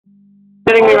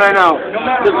Hitting me right now.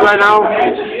 Just right now.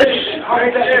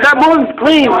 That bone's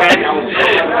clean, man.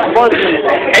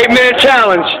 8-minute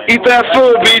challenge. Eat that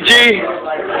food, BG.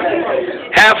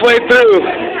 Halfway through.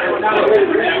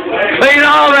 Clean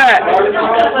all that.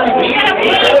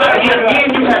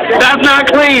 That's not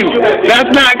clean.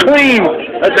 That's not clean.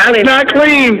 That's not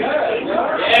clean.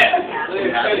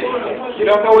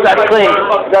 That's clean.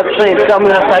 That's clean. Tell me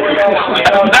that's like.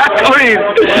 That's not clean.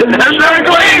 That's not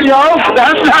clean, yo.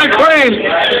 That's not clean.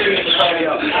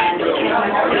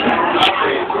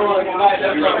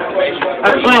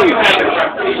 That's clean.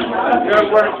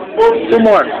 Two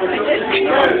more.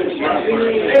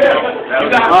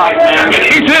 Oh, man.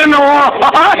 He's in the wall.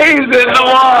 He's in the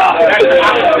wall.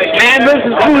 Man, this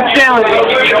is food challenge.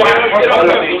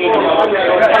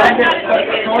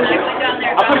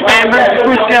 Man, this is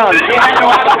food challenge.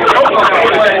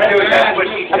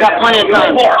 I got plenty of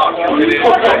time.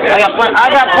 I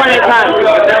got plenty of time.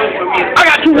 I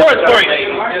got 2 words for you.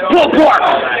 Pulled pork.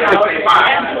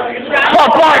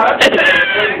 Pulled pork.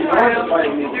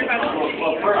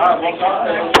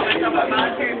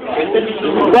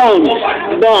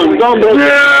 Bone, bro.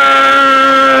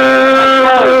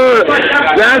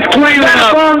 That's clean up.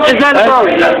 Is that a bone?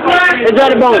 Is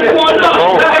that a bone? Is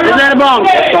that a bone?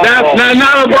 That's not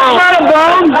a bone. That's not a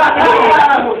bone.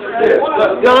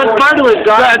 No, that's cartilage,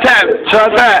 dog. Try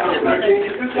that.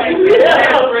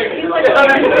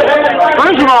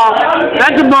 First of all,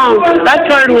 that's a bone. That's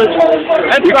cartilage.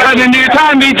 You're cutting into your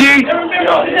time, BG.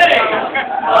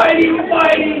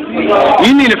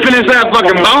 You need to finish that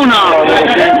fucking bone off.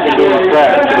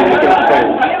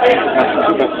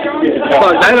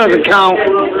 Fuck, that doesn't count.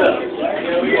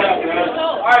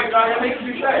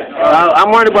 I'm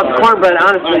worried about the cornbread,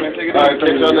 honestly.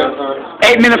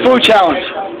 8-minute food challenge.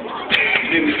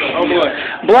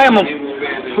 Blam them.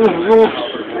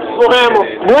 Blam them.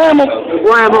 Blam them.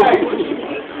 Blam them.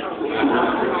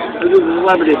 This is a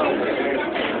celebrity.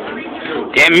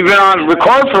 Damn, you've been on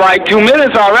record for like 2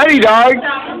 minutes already, dog.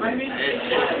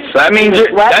 So that means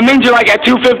you're like at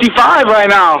 2:55 right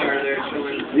now.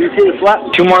 You see the sweat?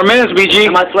 2 more minutes, BG.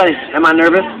 Am I sweating? Am I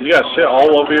nervous? You got shit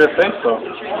all over your face, though.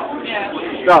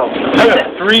 No.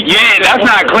 Yeah, that's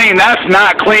not clean. That's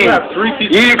not clean. You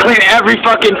need to clean every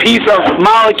fucking piece of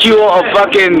molecule of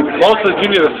fucking. Mostly, you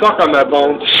need to suck on that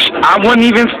bone. I wouldn't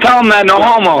even tell him that, no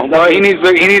homo. But he needs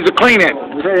to clean it.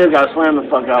 That dude got slammed the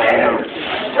fuck out.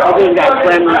 That dude got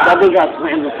slammed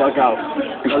the fuck out.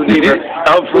 Of the beaver.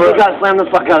 He got slammed the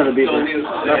fuck out of the beaver.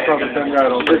 That's from the same guy.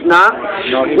 It's not?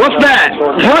 No, what's that?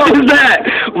 What is that?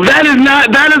 That is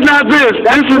not this.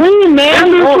 That's clean,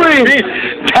 man. This is clean.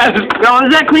 No,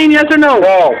 is that clean, yes or no?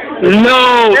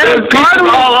 No. There's cartilage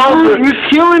all over. You're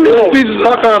killing me.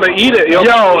 Suck on it, eat it. Yo,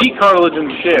 eat cartilage and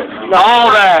shit.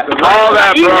 All that, bro.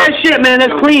 Eat that shit, man.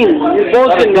 That's clean. You're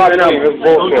bullshitting right now. It's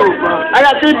bullshit. I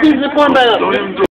got 3 pieces of cornbread up.